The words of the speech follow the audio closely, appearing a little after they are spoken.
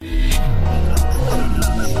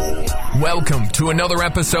Welcome to another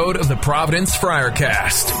episode of the Providence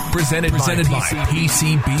Friarcast, presented by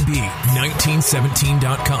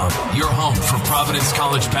PCBB1917.com, your home for Providence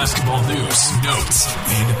College basketball news, notes,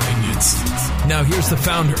 and opinions. Now here's the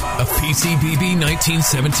founder of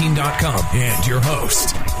PCBB1917.com and your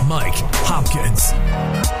host, Mike Hopkins.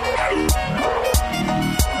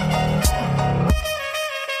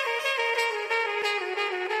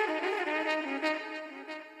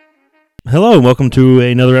 Hello, and welcome to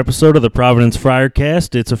another episode of the Providence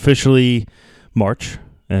Friarcast. It's officially March,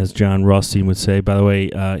 as John Rothstein would say. By the way,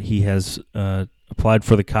 he has applied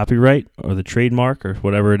for the copyright or the trademark or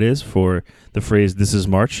whatever it is for the phrase, "This is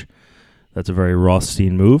March." That's a very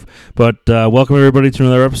Rothstein move. But welcome everybody to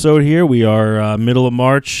another episode here. We are middle of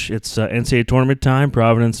March. It's NCAA Tournament time.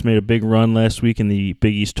 Providence made a big run last week in the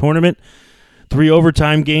Big East Tournament. 3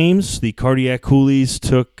 overtime games. The Cardiac Coolies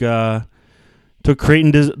took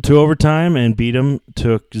Creighton to overtime and beat them,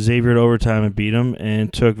 took Xavier to overtime and beat them,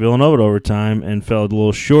 and took Villanova to overtime and fell a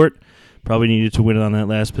little short. Probably needed to win it on that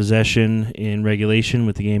last possession in regulation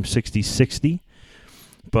with the game 60-60.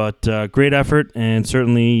 But great effort, and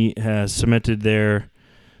certainly has cemented their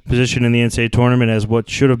position in the NCAA tournament as what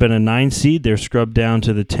should have been a 9 seed. They're scrubbed down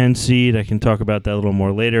to the 10 seed. I can talk about that a little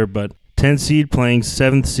more later, but 10 seed playing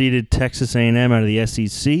 7th seeded Texas A&M out of the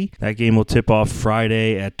SEC. That game will tip off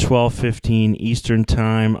Friday at 12:15 Eastern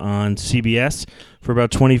Time on CBS. For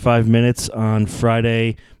about 25 minutes on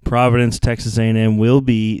Friday, Providence, Texas A&M will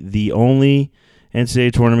be the only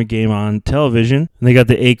NCAA tournament game on television. And they got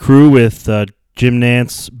the A crew with Jim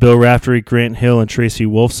Nance, Bill Raftery, Grant Hill, and Tracy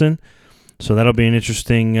Wolfson. So that'll be an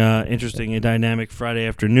interesting and dynamic Friday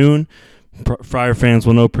afternoon. Friar fans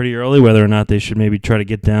will know pretty early whether or not they should maybe try to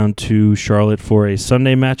get down to Charlotte for a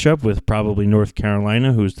Sunday matchup with probably North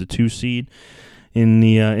Carolina, who's the 2 seed in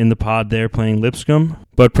the pod there, playing Lipscomb.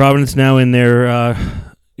 But Providence now in their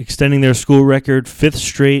extending their school record, 5th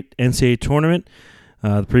straight NCAA tournament.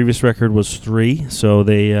 The previous record was 3, so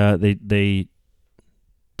they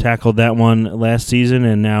tackled that one last season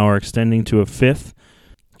and now are extending to a 5th.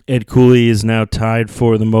 Ed Cooley is now tied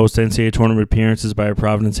for the most NCAA tournament appearances by a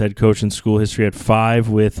Providence head coach in school history at 5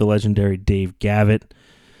 with the legendary Dave Gavitt.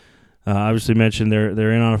 Obviously mentioned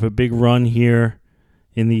they're in on a big run here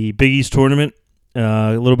in the Big East tournament.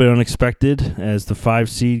 A little bit unexpected as the 5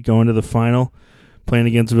 seed going to the final, playing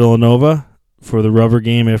against Villanova for the rubber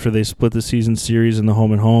game after they split the season series in the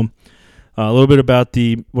home and home. A little bit about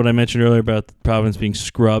what I mentioned earlier about Providence being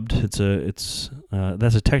scrubbed. That's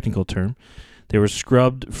a technical term. They were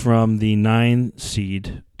scrubbed from the 9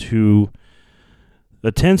 seed to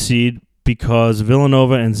the 10 seed because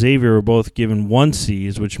Villanova and Xavier were both given 1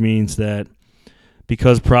 seeds, which means that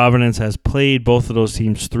because Providence has played both of those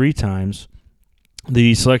teams 3 times,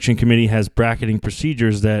 the selection committee has bracketing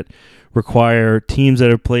procedures that require teams that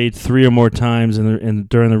have played 3 or more times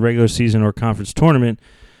during the regular season or conference tournament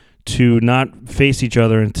to not face each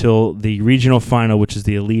other until the regional final, which is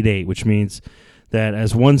the Elite 8, which means that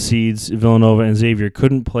as 1 seeds, Villanova and Xavier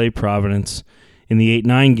couldn't play Providence in the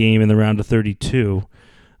 8-9 game in the round of 32.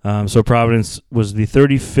 So Providence was the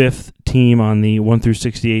 35th team on the 1 through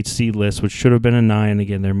 68 seed list, which should have been a 9.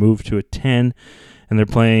 Again, they're moved to a 10, and they're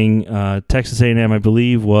playing Texas A&M, I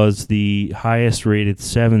believe, was the highest-rated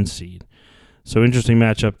 7 seed. So interesting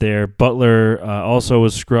matchup there. Butler also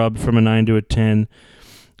was scrubbed from a 9 to a 10.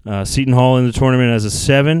 Seton Hall in the tournament as a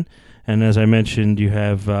 7. And as I mentioned, you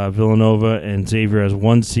have Villanova and Xavier as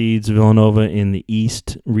 1 seeds. Villanova in the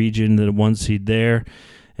East region, the 1 seed there,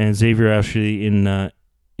 and Xavier actually in the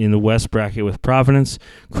West bracket with Providence.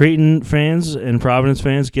 Creighton fans and Providence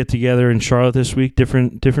fans get together in Charlotte this week.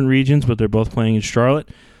 Different regions, but they're both playing in Charlotte,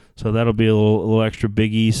 so that'll be a little extra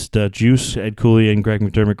Big East juice. Ed Cooley and Greg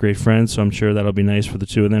McDermott, great friends, so I'm sure that'll be nice for the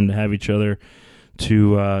two of them to have each other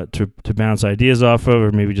to bounce ideas off of,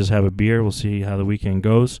 or maybe just have a beer. We'll see how the weekend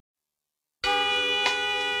goes.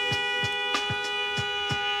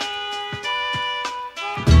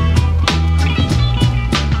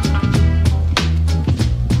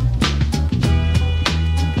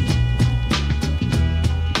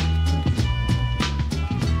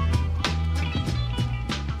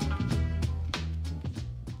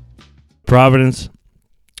 Providence,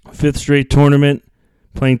 5th straight tournament,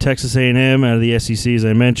 playing Texas A&M out of the SEC, as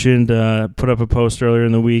I mentioned. Put up a post earlier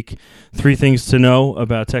in the week. 3 things to know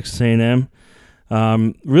about Texas A&M.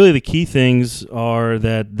 Really the key things are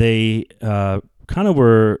that they they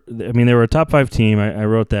were a top 5 team. I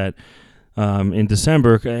wrote that in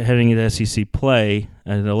December, heading into SEC play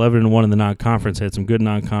at 11-1 in the non-conference. Had some good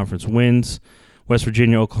non-conference wins. West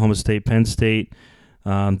Virginia, Oklahoma State, Penn State.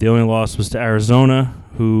 The only loss was to Arizona,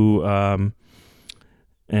 who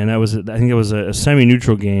and I think it was a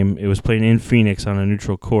semi-neutral game. It was played in Phoenix on a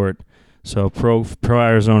neutral court. So pro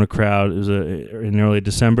Arizona crowd. It was in early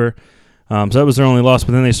December. So that was their only loss.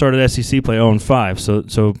 But then they started SEC play 0-5.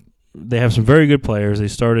 So they have some very good players. They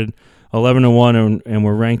started 11-1 and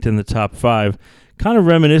were ranked in the top 5. Kind of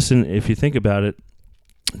reminiscent, if you think about it,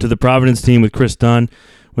 to the Providence team with Chris Dunn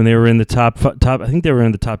when they were in the top. I think they were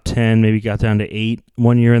in the top 10. Maybe got down to 8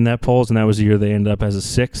 one year in that polls, and that was the year they ended up as a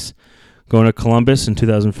 6, going to Columbus in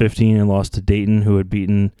 2015 and lost to Dayton, who had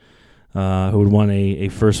won a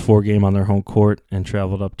first 4 game on their home court and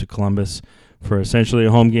traveled up to Columbus for essentially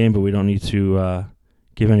a home game. But we don't need to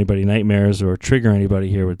give anybody nightmares or trigger anybody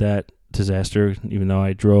here with that disaster, even though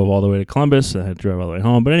I drove all the way to Columbus. I had to drive all the way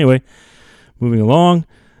home. But anyway, moving along.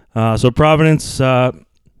 So Providence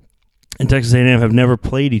and Texas A&M have never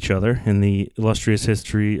played each other in the illustrious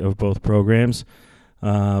history of both programs.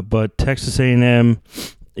 But Texas A&M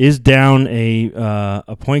is down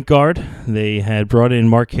a point guard. They had brought in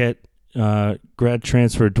Marquette grad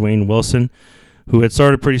transfer Dwayne Wilson, who had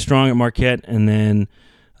started pretty strong at Marquette and then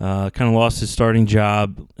kind of lost his starting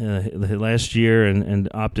job last year and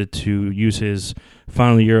opted to use his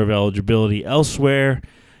final year of eligibility elsewhere,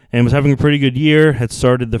 and was having a pretty good year. Had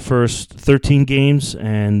started the first 13 games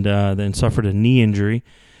and then suffered a knee injury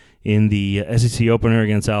in the SEC opener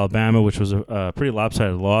against Alabama, which was a pretty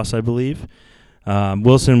lopsided loss, I believe.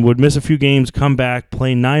 Wilson would miss a few games, come back,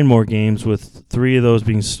 play 9 more games, with 3 of those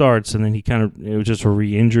being starts, and then it was just a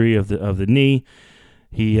re-injury of the knee.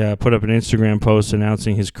 He put up an Instagram post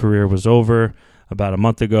announcing his career was over about a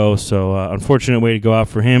month ago, so unfortunate way to go out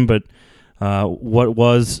for him, but what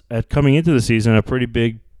was, at coming into the season, a pretty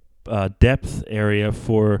big depth area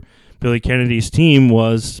for Billy Kennedy's team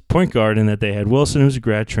was point guard, in that they had Wilson, who's a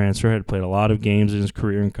grad transfer, had played a lot of games in his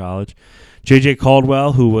career in college. J.J.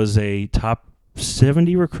 Caldwell, who was a top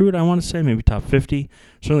 70 recruit, I want to say, maybe top 50,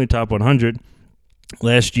 certainly top 100.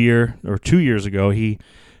 Last year, or 2 years ago, he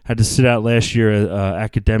had to sit out last year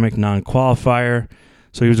academic non-qualifier.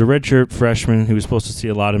 So he was a redshirt freshman who was supposed to see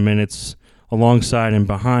a lot of minutes alongside and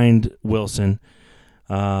behind Wilson,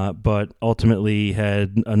 but ultimately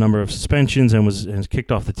had a number of suspensions and was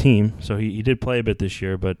kicked off the team. So he did play a bit this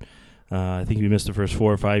year, but I think he missed the first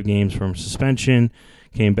 4 or 5 games from suspension,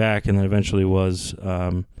 came back, and then eventually was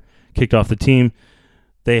kicked off the team.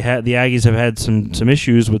 The Aggies have had some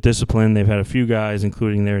issues with discipline. They've had a few guys,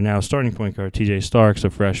 including their now starting point guard, T.J. Starks, a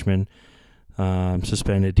freshman,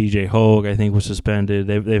 suspended. DJ Hogue, I think, was suspended.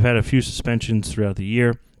 They've had a few suspensions throughout the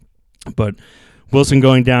year, but Wilson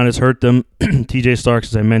going down has hurt them. T.J. Starks,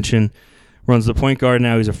 as I mentioned, runs the point guard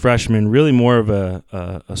now. He's a freshman, really more of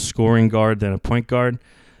a scoring guard than a point guard.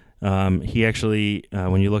 He actually,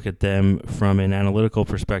 when you look at them from an analytical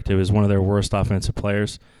perspective, is one of their worst offensive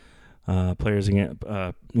players. Players against,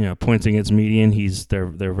 points against median, he's their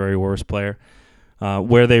very worst player.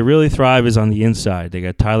 Where they really thrive is on the inside. They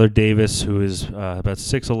got Tyler Davis, who is about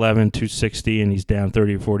 6'11", 260, and he's down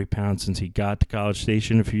 30 or 40 pounds since he got to College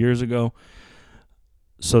Station a few years ago.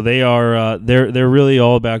 So they are they're really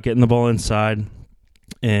all about getting the ball inside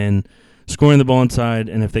and scoring the ball inside,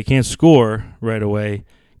 and if they can't score right away,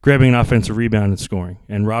 grabbing an offensive rebound and scoring.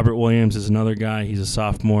 And Robert Williams is another guy. He's a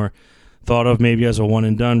sophomore, thought of maybe as a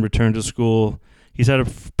one-and-done, return to school. He's had a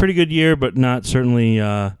pretty good year, but not certainly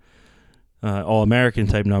All-American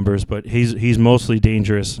type numbers. But he's mostly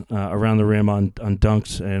dangerous around the rim on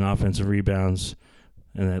dunks and offensive rebounds,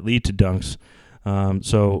 and that lead to dunks.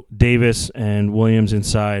 So Davis and Williams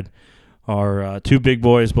inside are 2 big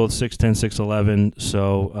boys, both 6'10", 6'11".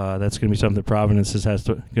 So that's going to be something that Providence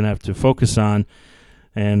going to have to focus on.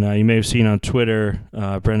 And you may have seen on Twitter,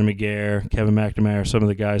 Brendan McGare, Kevin McNamara, some of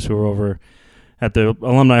the guys who were over at the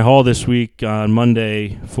Alumni Hall this week on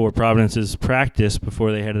Monday for Providence's practice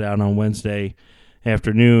before they headed out on Wednesday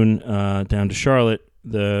afternoon down to Charlotte.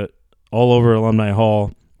 All over Alumni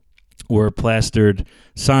Hall were plastered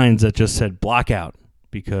signs that just said "block out,"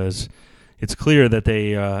 because it's clear that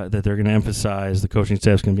they're going to emphasize, the coaching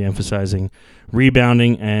staff's going to be emphasizing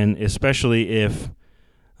rebounding, and especially if.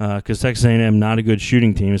 Because Texas A&M not a good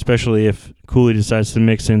shooting team, especially if Cooley decides to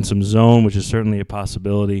mix in some zone, which is certainly a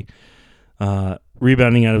possibility.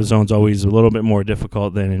 Rebounding out of zone is always a little bit more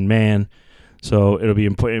difficult than in man, so it'll be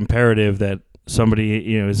imperative that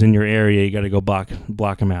somebody is in your area. You got to go block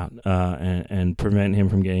him out and prevent him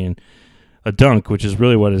from getting a dunk, which is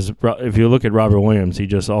really what is. If you look at Robert Williams,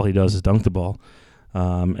 all he does is dunk the ball.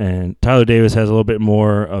 And Tyler Davis has a little bit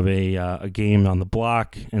more of a game on the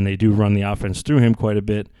block, and they do run the offense through him quite a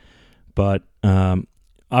bit. But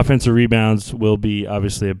offensive rebounds will be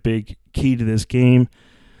obviously a big key to this game.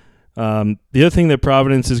 The other thing that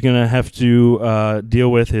Providence is going to have to deal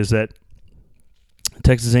with is that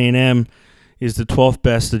Texas A&M is the 12th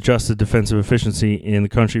best adjusted defensive efficiency in the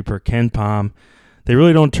country per Ken Palm. They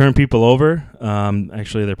really don't turn people over.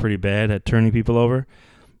 Actually, they're pretty bad at turning people over.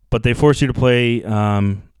 But they force you to play.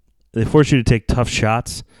 They force you to take tough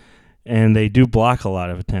shots, and they do block a lot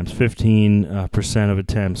of attempts. 15% of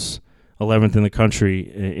attempts, 11th in the country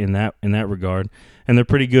in that regard. And they're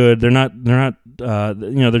pretty good. They're not.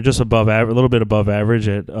 They're just above average, a little bit above average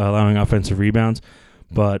at allowing offensive rebounds.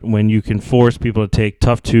 But when you can force people to take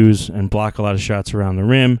tough twos and block a lot of shots around the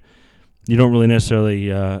rim, you don't really necessarily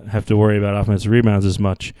have to worry about offensive rebounds as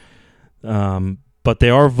much. But they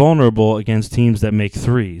are vulnerable against teams that make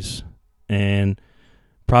threes. And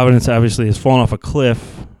Providence obviously has fallen off a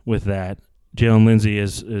cliff with that. Jalen Lindsey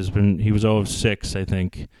he was 0 of 6, I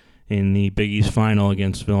think, in the Big East final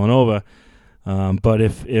against Villanova. But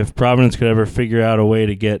if Providence could ever figure out a way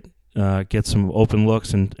to get some open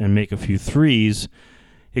looks and make a few threes,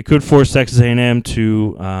 it could force Texas A&M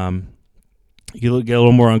to get a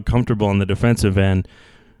little more uncomfortable on the defensive end.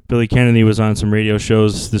 Billy Kennedy was on some radio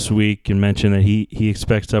shows this week and mentioned that he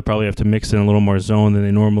expects to probably have to mix in a little more zone than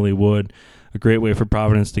they normally would. A great way for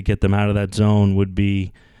Providence to get them out of that zone would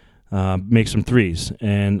be make some threes.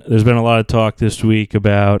 And there's been a lot of talk this week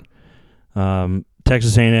about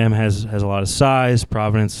Texas A&M has a lot of size,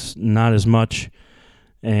 Providence not as much.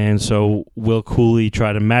 And so will Cooley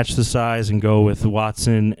try to match the size and go with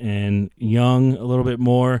Watson and Young a little bit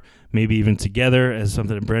more, maybe even together, as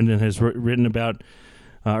something that Brendan has written about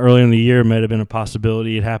earlier in the year might have been a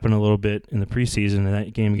possibility. It happened a little bit in the preseason in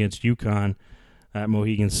that game against UConn at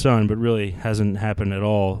Mohegan Sun, but really hasn't happened at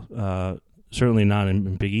all, certainly not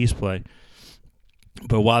in Big East play.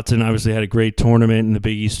 But Watson obviously had a great tournament in the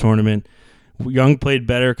Big East tournament. Young played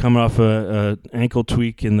better coming off a ankle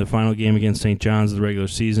tweak in the final game against St. John's of the regular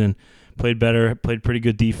season. Played better, played pretty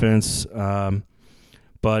good defense.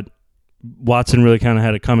 But Watson really kind of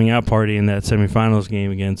had a coming out party in that semifinals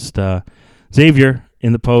game against Xavier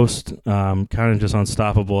in the post. Kind of just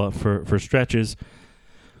unstoppable for stretches.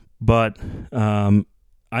 But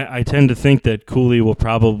I tend to think that Cooley will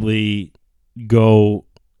probably go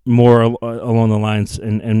more along the lines,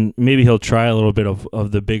 and maybe he'll try a little bit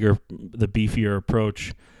of the beefier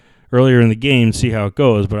approach earlier in the game, see how it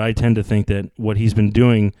goes. But I tend to think that what he's been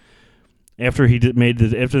doing after they made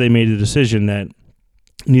the decision that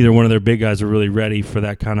neither one of their big guys are really ready for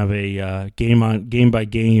that kind of a game by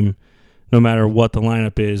game, no matter what the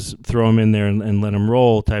lineup is, throw him in there and let him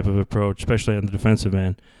roll type of approach, especially on the defensive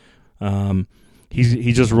end.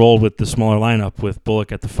 He just rolled with the smaller lineup with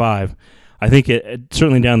Bullock at the 5. I think it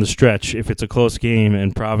certainly down the stretch, if it's a close game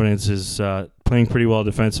and Providence is playing pretty well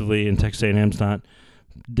defensively and Texas A&M's not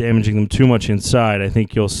damaging them too much inside, I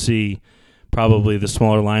think you'll see probably the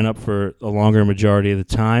smaller lineup for a longer majority of the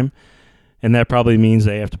time. And that probably means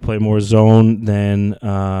they have to play more zone than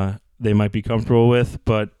they might be comfortable with.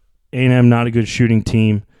 But A&M not a good shooting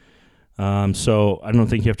team, so I don't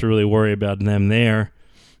think you have to really worry about them there.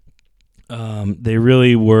 They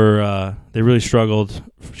really struggled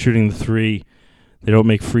shooting the 3. They don't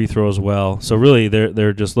make free throws well. So really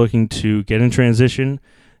they're just looking to get in transition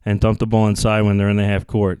and dump the ball inside when they're in the half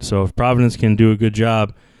court. So if Providence can do a good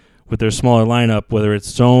job with their smaller lineup, whether it's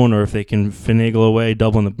zone or if they can finagle away,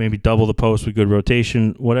 maybe double the post with good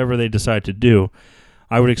rotation, whatever they decide to do,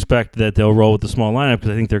 I would expect that they'll roll with the small lineup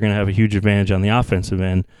because I think they're going to have a huge advantage on the offensive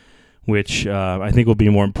end, which I think will be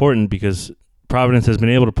more important because Providence has been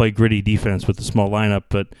able to play gritty defense with the small lineup,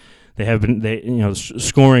 but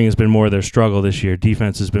scoring has been more their struggle this year.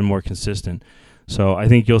 Defense has been more consistent. So I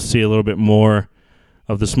think you'll see a little bit more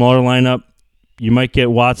of the smaller lineup. You might get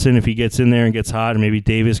Watson if he gets in there and gets hot, and maybe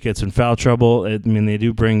Davis gets in foul trouble. I mean, they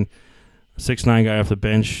do bring a 6'9" guy off the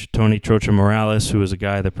bench, Tony Trocha Morales, who is a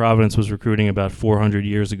guy that Providence was recruiting about 400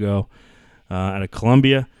 years ago out of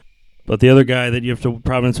Columbia. But the other guy that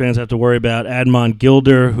Providence fans have to worry about, Admon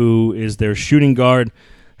Gilder, who is their shooting guard,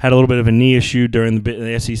 had a little bit of a knee issue during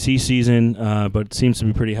the SEC season, but seems to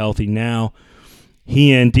be pretty healthy now.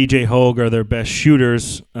 He and DJ Hogue are their best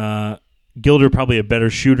shooters. Gilder probably a better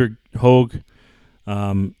shooter. Hogue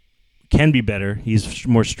can be better. He's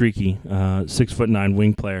more streaky, 6'9"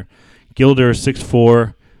 wing player. Gilder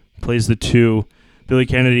 6'4", plays the 2. Billy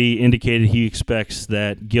Kennedy indicated he expects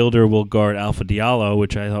that Gilder will guard Alpha Diallo,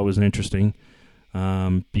 which I thought was interesting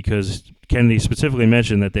because Kennedy specifically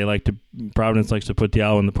mentioned that Providence likes to put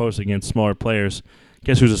Diallo in the post against smaller players.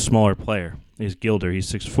 Guess who's a smaller player? Is Gilder. He's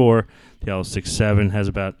 6'4", Diallo's 6'7", has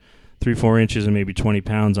about 3-4 inches and maybe 20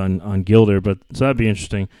 pounds on Gilder, so that'd be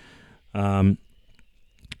interesting. But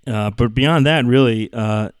beyond that, really,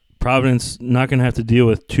 Providence not going to have to deal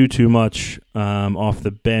with too much off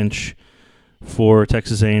the bench for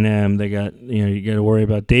Texas A&M. They got, you got to worry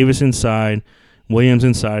about Davis inside, Williams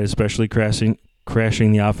inside, especially crashing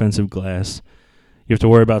the offensive glass. You have to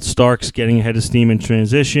worry about Starks getting ahead of steam in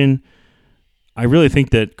transition. I really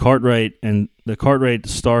think that Cartwright and the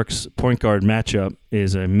Cartwright-Starks point guard matchup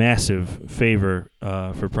is a massive favor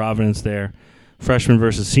for Providence there. Freshman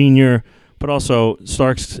versus senior, but also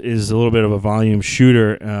Starks is a little bit of a volume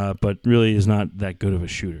shooter, but really is not that good of a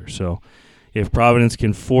shooter. So if Providence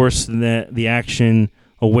can force the action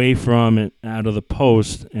away from it out of the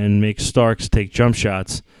post and make Starks take jump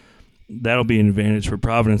shots, that'll be an advantage for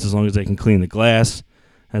Providence as long as they can clean the glass,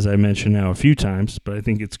 as I mentioned now a few times. But I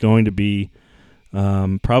think it's going to be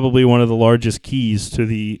probably one of the largest keys to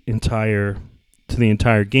the entire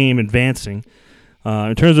game advancing.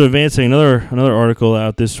 In terms of advancing, another article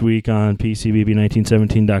out this week on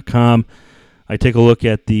PCBB1917.com. I take a look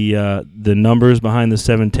at the numbers behind the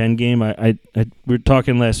 7-10 game. We were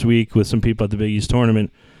talking last week with some people at the Big East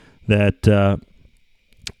Tournament that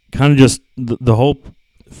kind of just the hope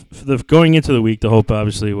going into the week. The hope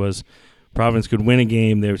obviously was Providence could win a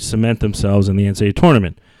game. They would cement themselves in the NCAA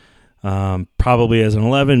Tournament, probably as an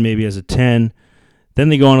 11, maybe as a 10. Then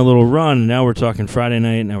they go on a little run. And now we're talking Friday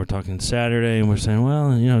night. Now we're talking Saturday, and we're saying,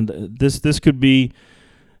 well, this could be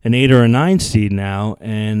an 8 or a 9 seed now,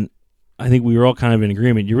 and I think we were all kind of in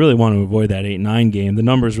agreement. You really want to avoid that 8-9 game. The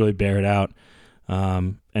numbers really bear it out.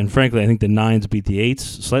 And frankly, I think the 9s beat the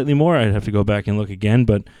 8s slightly more. I'd have to go back and look again.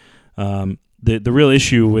 But the real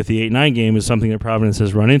issue with the 8-9 game is something that Providence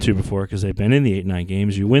has run into before because they've been in the 8-9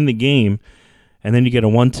 games. You win the game, and then you get a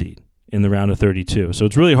 1 seed in the round of 32. So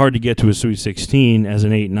it's really hard to get to a Sweet 16 as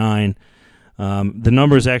an 8-9. The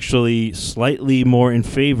number is actually slightly more in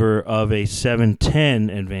favor of a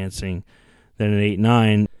 7-10 advancing than an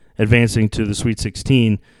 8-9. Advancing to the Sweet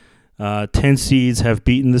 16. 10 seeds have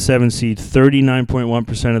beaten the 7 seed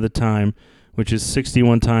 39.1% of the time, which is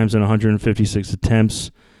 61 times in 156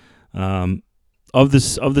 attempts. Of the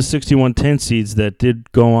 61 10 seeds that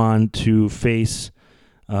did go on to face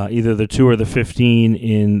either the 2 or the 15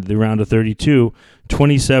 in the round of 32,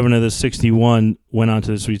 27 of the 61 went on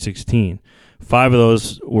to the Sweet 16. 5 of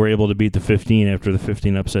those were able to beat the 15 after the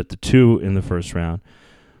 15 upset the 2 in the first round.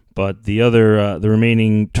 But the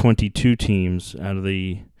remaining 22 teams out of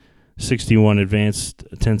the 61 advanced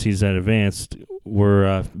 10 seeds that advanced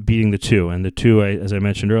were beating the 2. And the 2, as I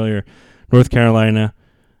mentioned earlier, North Carolina.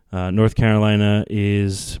 North Carolina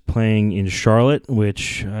is playing in Charlotte,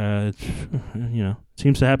 which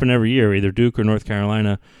seems to happen every year. Either Duke or North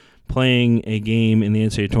Carolina playing a game in the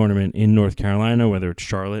NCAA tournament in North Carolina, whether it's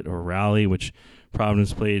Charlotte or Raleigh, which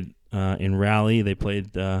Providence played in Raleigh. They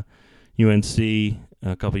played UNC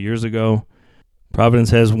a couple years ago. Providence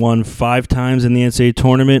has won 5 times in the NCAA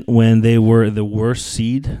tournament when they were the worst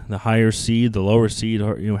seed, the higher seed, the lower seed,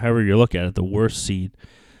 or however you look at it, the worst seed.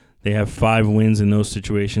 They have 5 wins in those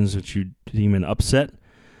situations, which you deem an upset.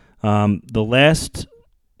 The last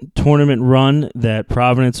tournament run that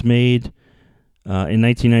Providence made in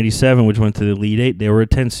 1997, which went to the Elite 8, they were a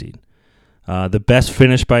 10 seed. The best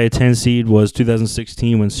finish by a 10 seed was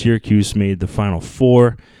 2016 when Syracuse made the Final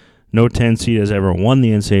Four. No 10 seed has ever won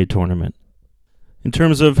the NCAA tournament. In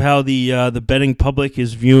terms of how the betting public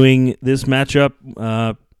is viewing this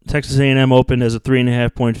matchup, Texas A&M opened as a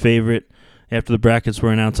 3.5-point favorite after the brackets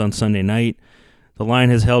were announced on Sunday night. The line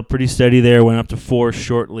has held pretty steady there, went up to 4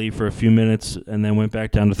 shortly for a few minutes, and then went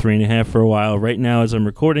back down to 3.5 for a while. Right now, as I'm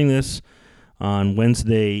recording this on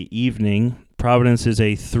Wednesday evening, Providence is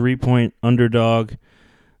a 3-point underdog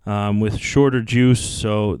with shorter juice,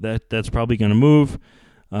 so that's probably going to move.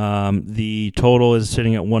 The total is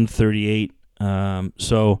sitting at 138.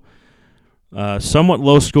 Somewhat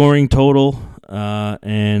low-scoring total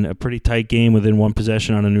and a pretty tight game within one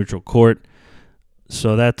possession on a neutral court.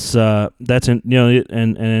 So that's and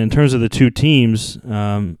in terms of the two teams,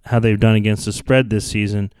 how they've done against the spread this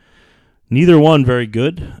season, neither one very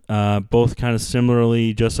good. Both kind of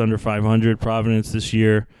similarly just under 500. Providence this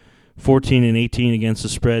year, 14-18 against the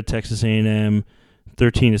spread. Texas A&M,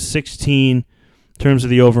 13-16. In terms of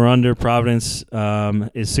the over/under, Providence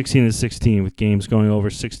is 16-16 with games going over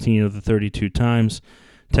 16 of the 32 times.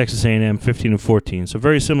 Texas A&M 15-14. So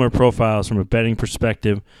very similar profiles from a betting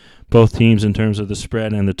perspective, both teams in terms of the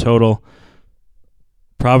spread and the total.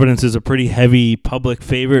 Providence is a pretty heavy public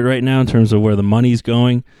favorite right now in terms of where the money's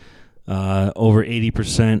going. Over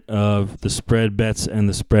 80% of the spread bets and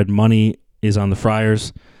the spread money is on the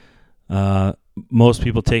Friars. Most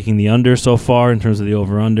people taking the under so far in terms of the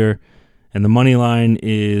over/under. And the money line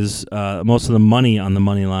is, most of the money on the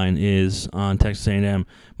money line is on Texas A&M.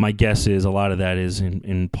 My guess is a lot of that is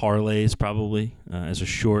in parlays probably as a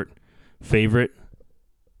short favorite.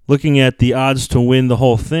 looking at the odds to win the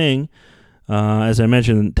whole thing, as I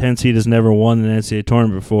mentioned, 10 seed has never won an NCAA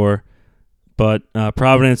tournament before, but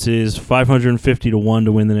Providence is 550 to 1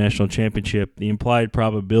 to win the national championship. The implied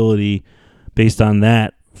probability based on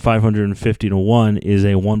that, 550 to 1, is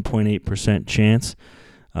a 1.8% chance.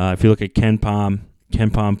 If you look at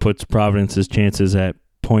KenPom puts Providence's chances at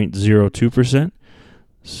 0.02%.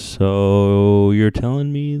 So you're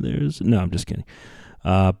telling me no, I'm just kidding.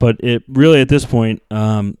 But it really, at this point,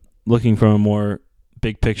 looking from a more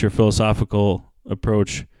big picture philosophical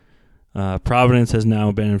approach, Providence has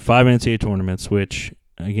now been in 5 NCAA tournaments, which,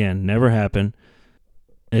 again, never happened.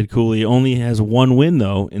 Ed Cooley only has 1 win,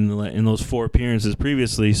 though, in those 4 appearances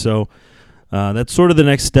previously. So that's sort of the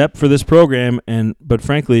next step for this program. But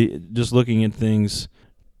frankly, just looking at things,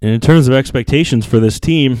 and in terms of expectations for this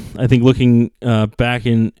team, I think looking back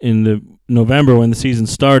in the November when the season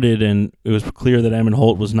started, and it was clear that Eamon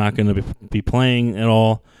Holt was not going to be playing at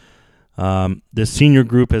all. The senior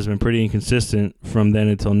group has been pretty inconsistent from then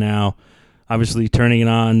until now. Obviously, turning it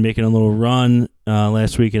on, making a little run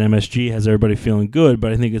last week at MSG has everybody feeling good,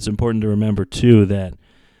 but I think it's important to remember, too, that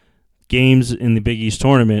games in the Big East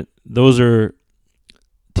tournament, those are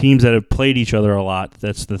teams that have played each other a lot.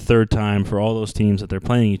 That's the 3rd time for all those teams that they're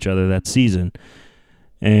playing each other that season.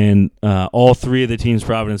 And all 3 of the teams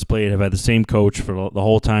Providence played have had the same coach for the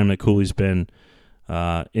whole time that Cooley's been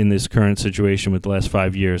in this current situation with the last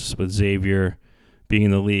 5 years, with Xavier being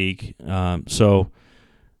in the league. So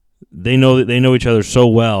they know each other so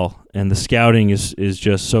well, and the scouting is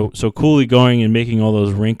just so Cooley going and making all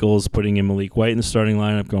those wrinkles, putting in Malik White in the starting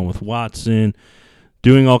lineup, going with Watson,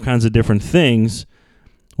 doing all kinds of different things,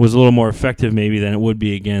 was a little more effective maybe than it would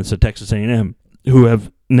be against a Texas A&M, who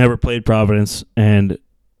have never played Providence, and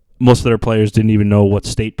most of their players didn't even know what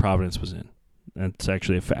state Providence was in. That's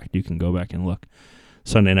actually a fact. You can go back and look.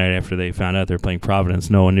 Sunday night after they found out they're playing Providence,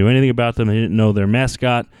 no one knew anything about them. They didn't know their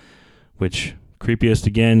mascot, which, creepiest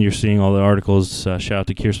again, you're seeing all the articles. Shout out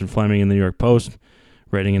to Kirsten Fleming in the New York Post,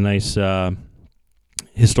 writing a nice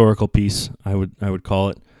historical piece, I would call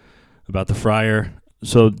it, about the Friar.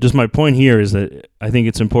 So just my point here is that I think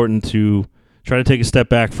it's important to try to take a step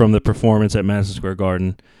back from the performance at Madison Square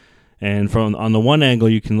Garden. And on the one angle,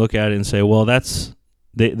 you can look at it and say, well,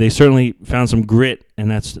 they certainly found some grit, and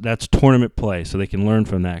that's tournament play, so they can learn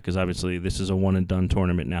from that, because obviously this is a one-and-done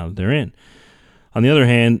tournament now that they're in. On the other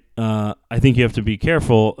hand, I think you have to be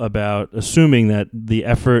careful about assuming that the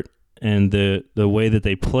effort and the way that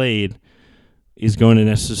they played is going to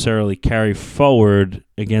necessarily carry forward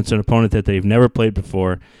against an opponent that they've never played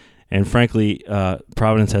before. And frankly,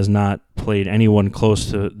 Providence has not played anyone close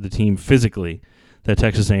to the team physically that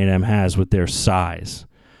Texas A&M has with their size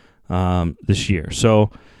this year. So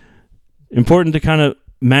important to kind of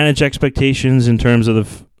manage expectations in terms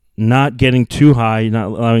of not getting too high, not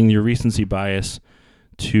allowing your recency bias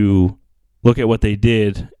to look at what they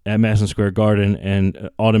did at Madison Square Garden and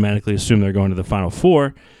automatically assume they're going to the Final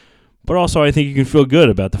Four. But also, I think you can feel good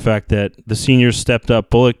about the fact that the seniors stepped up.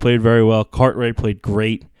 Bullock played very well. Cartwright played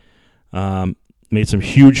great. Made some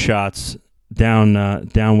huge shots down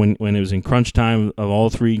when it was in crunch time of all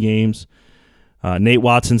 3 games. Nate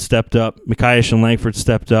Watson stepped up. Micaiah and Langford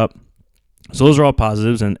stepped up. So those are all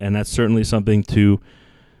positives, and that's certainly something to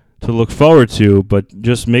look forward to. But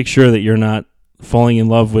just make sure that you're not falling in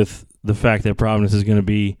love with the fact that Providence is going to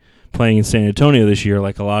be playing in San Antonio this year,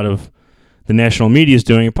 like a lot of the national media is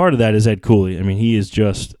doing. And part of that is Ed Cooley. I mean,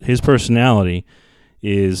 his personality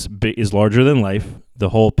is larger than life. The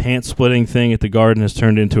whole pants-splitting thing at the Garden has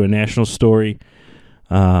turned into a national story.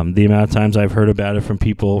 The amount of times I've heard about it from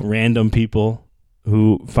random people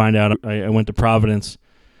who find out I went to Providence,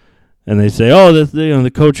 and they say, "Oh,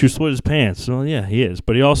 the coach who split his pants." Well, yeah, he is,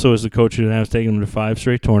 but he also is the coach who has taken him to 5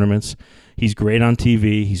 straight tournaments. He's great on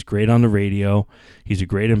TV. He's great on the radio. He's a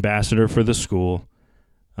great ambassador for the school.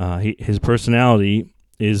 His personality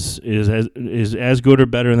is as good or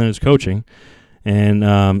better than his coaching.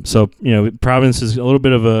 And so Providence is a little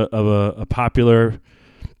bit of a popular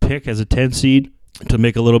pick as a 10 seed to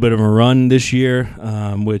make a little bit of a run this year,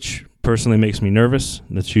 which personally makes me nervous.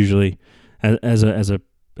 That's usually as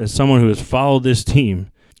someone who has followed this team,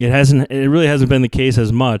 it really hasn't been the case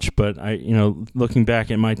as much. But looking back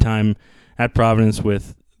at my time at Providence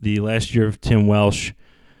with the last year of Tim Welsh,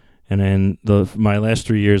 and then my last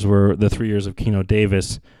 3 years were the 3 years of Keno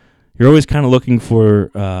Davis. You're always kind of looking for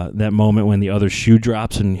that moment when the other shoe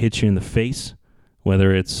drops and hits you in the face,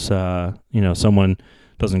 whether it's someone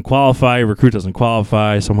doesn't qualify, a recruit doesn't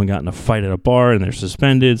qualify, someone got in a fight at a bar and they're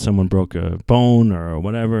suspended, someone broke a bone or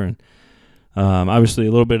whatever. And obviously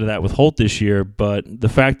a little bit of that with Holt this year, but the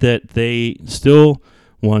fact that they still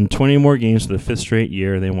won 20 more games for the fifth straight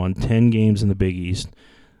year. They won 10 games in the Big East.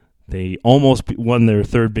 They almost won their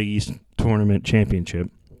third Big East tournament championship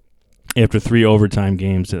after 3 overtime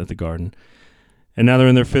games at the Garden. And now they're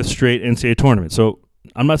in their fifth straight NCAA tournament. So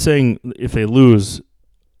I'm not saying if they lose,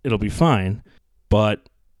 it'll be fine, but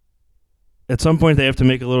at some point they have to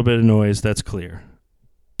make a little bit of noise, that's clear.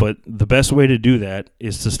 But the best way to do that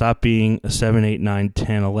is to stop being a 7, 8, 9,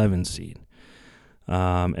 10, 11 seed.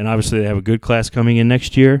 And obviously they have a good class coming in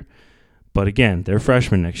next year. But again, they're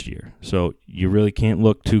freshmen next year. So you really can't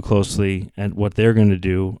look too closely at what they're going to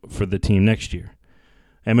do for the team next year.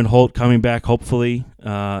 Emmett Holt coming back, hopefully.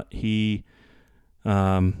 He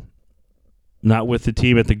not with the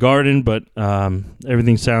team at the Garden, but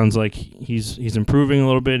everything sounds like he's improving a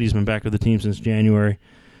little bit. He's been back with the team since January.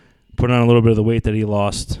 Put on a little bit of the weight that he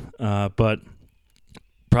lost. But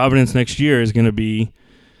Providence next year is going to be,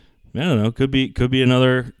 I don't know, could be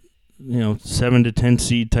another 7 to 10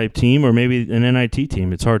 seed type team, or maybe an NIT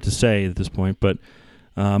team. It's hard to say at this point, but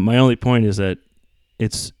my only point is that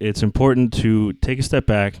it's important to take a step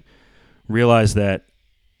back, realize that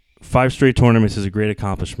 5 straight tournaments is a great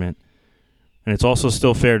accomplishment, and it's also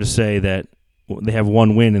still fair to say that they have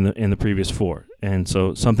 1 win in the previous 4, and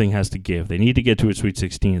so something has to give. They need to get to a Sweet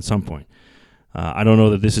 16 at some point. I don't know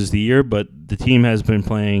that this is the year, but the team has been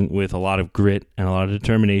playing with a lot of grit and a lot of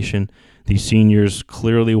determination. These seniors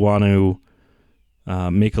clearly want to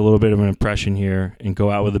make a little bit of an impression here and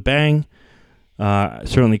go out with a bang.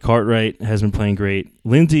 Certainly Cartwright has been playing great.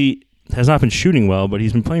 Lindsey has not been shooting well, but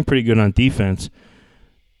he's been playing pretty good on defense.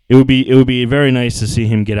 It would be very nice to see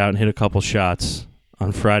him get out and hit a couple shots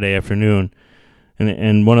on Friday afternoon.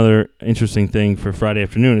 And one other interesting thing for Friday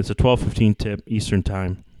afternoon, it's a 12:15 tip Eastern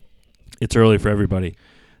time. It's early for everybody,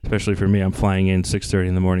 especially for me. I'm flying in 6:30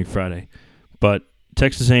 in the morning Friday. But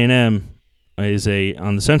Texas A&M is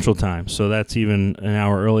on the Central Time, so that's even an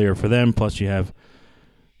hour earlier for them. Plus, you have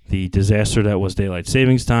the disaster that was daylight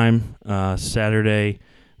savings time Saturday,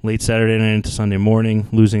 late Saturday night into Sunday morning,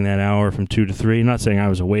 losing that hour from 2 to 3. I'm not saying I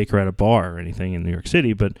was awake or at a bar or anything in New York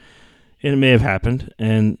City, but it may have happened,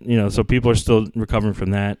 and so people are still recovering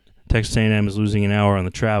from that. Texas A&M is losing an hour on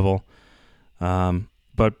the travel,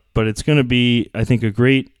 but it's going to be, I think, a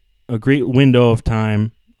great window of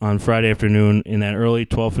time on Friday afternoon in that early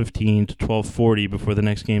 12:15 to 12:40 before the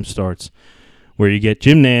next game starts, where you get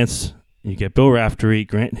Jim Nance, you get Bill Raftery,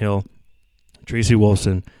 Grant Hill, Tracy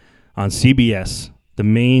Wolfson on CBS, the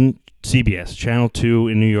main CBS, Channel 2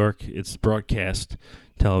 in New York. It's broadcast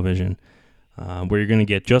television, where you're going to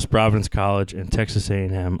get just Providence College and Texas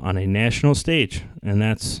A&M on a national stage, and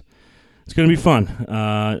it's going to be fun.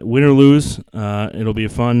 Win or lose, it'll be a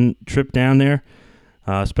fun trip down there.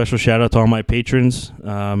 Special shout-out to all my patrons.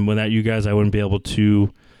 Without you guys, I wouldn't be able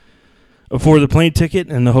to afford the plane ticket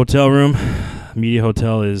and the hotel room. Media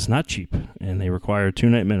Hotel is not cheap, and they require a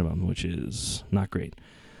 2-night minimum, which is not great.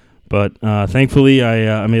 But thankfully,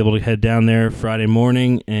 I'm able to head down there Friday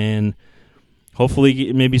morning and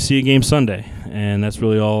hopefully maybe see a game Sunday. And that's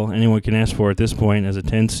really all anyone can ask for at this point as a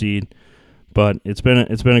 10 seed. But it's been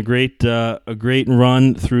a great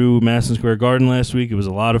run through Madison Square Garden last week. It was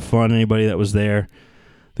a lot of fun. Anybody that was there.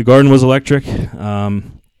 The Garden was electric.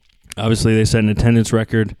 Obviously, they set an attendance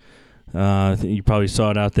record. You probably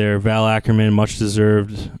saw it out there. Val Ackerman, much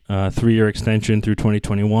deserved, 3-year extension through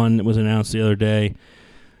 2021. It was announced the other day.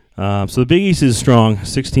 So the Big East is strong.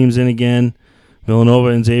 6 teams in again. Villanova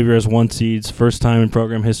and Xavier as 1 seeds. First time in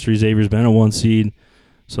program history Xavier's been a 1 seed.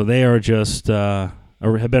 So they are just have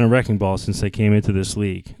been a wrecking ball since they came into this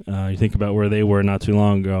league. You think about where they were not too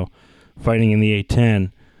long ago, fighting in the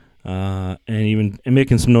A-10. And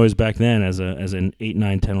making some noise back then as an 8,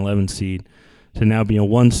 9, 10, 11 seed to now be a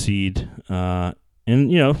 1 seed. People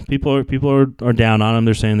are down on them.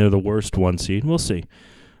 They're saying they're the worst 1 seed. We'll see.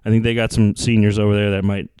 I think they got some seniors over there that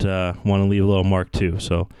might want to leave a little mark too.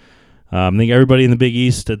 So I think everybody in the Big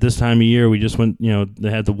East at this time of year, we just went, they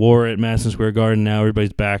had the war at Madison Square Garden. Now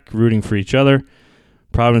everybody's back rooting for each other.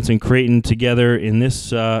 Providence and Creighton together in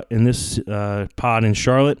this pod in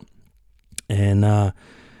Charlotte. And the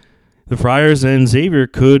Friars and Xavier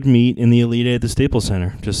could meet in the Elite Eight at the Staples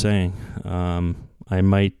Center. Just saying. I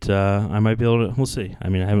might be able to. We'll see. I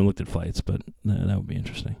mean, I haven't looked at flights, but that would be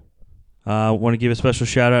interesting. I want to give a special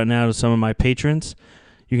shout out now to some of my patrons.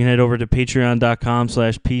 You can head over to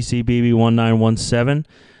patreon.com/PCBB1917.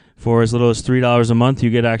 For as little as $3 a month,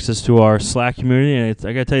 you get access to our Slack community, and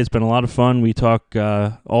I got to tell you, it's been a lot of fun. We talk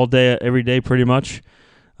all day, every day, pretty much.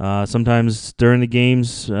 Sometimes during the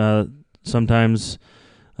games, sometimes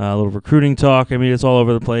a little recruiting talk. I mean, it's all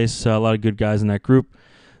over the place. A lot of good guys in that group.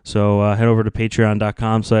 So head over to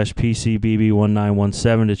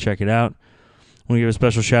patreon.com/PCBB1917 to check it out. want to give a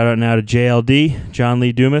special shout-out now to JLD, John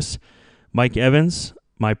Lee Dumas, Mike Evans,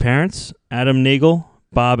 my parents, Adam Nagel,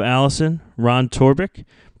 Bob Allison, Ron Torbick,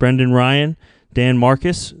 Brendan Ryan, Dan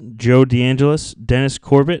Marcus, Joe DeAngelis, Dennis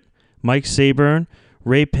Corbett, Mike Sayburn,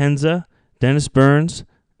 Ray Penza, Dennis Burns,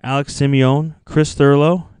 Alex Simeone, Chris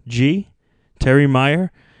Thurlow, G, Terry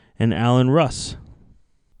Meyer, and Alan Russ.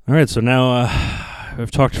 All right, so now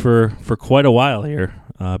I've talked for quite a while here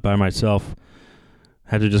by myself.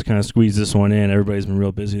 Had to just kind of squeeze this one in. Everybody's been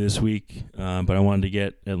real busy this week, but I wanted to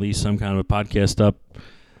get at least some kind of a podcast up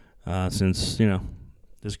since,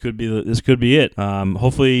 this could be it.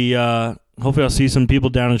 Hopefully I'll see some people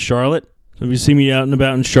down in Charlotte. So if you see me out and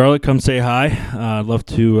about in Charlotte, come say hi. I'd love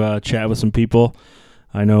to chat with some people.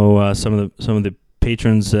 I know some of the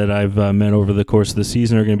patrons that I've met over the course of the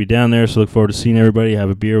season are going to be down there, so look forward to seeing everybody, have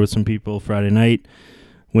a beer with some people Friday night,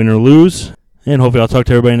 win or lose, and hopefully I'll talk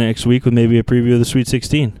to everybody next week with maybe a preview of the Sweet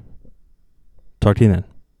 16. Talk to you then.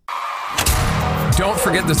 Don't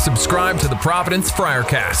forget to subscribe to the Providence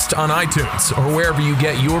Friarcast on iTunes or wherever you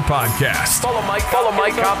get your podcasts. Follow Mike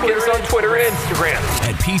Hopkins on Twitter and Instagram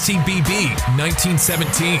at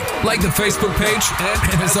PCBB1917. Like the Facebook page,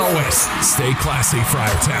 and as always, stay classy,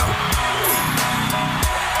 Friartown.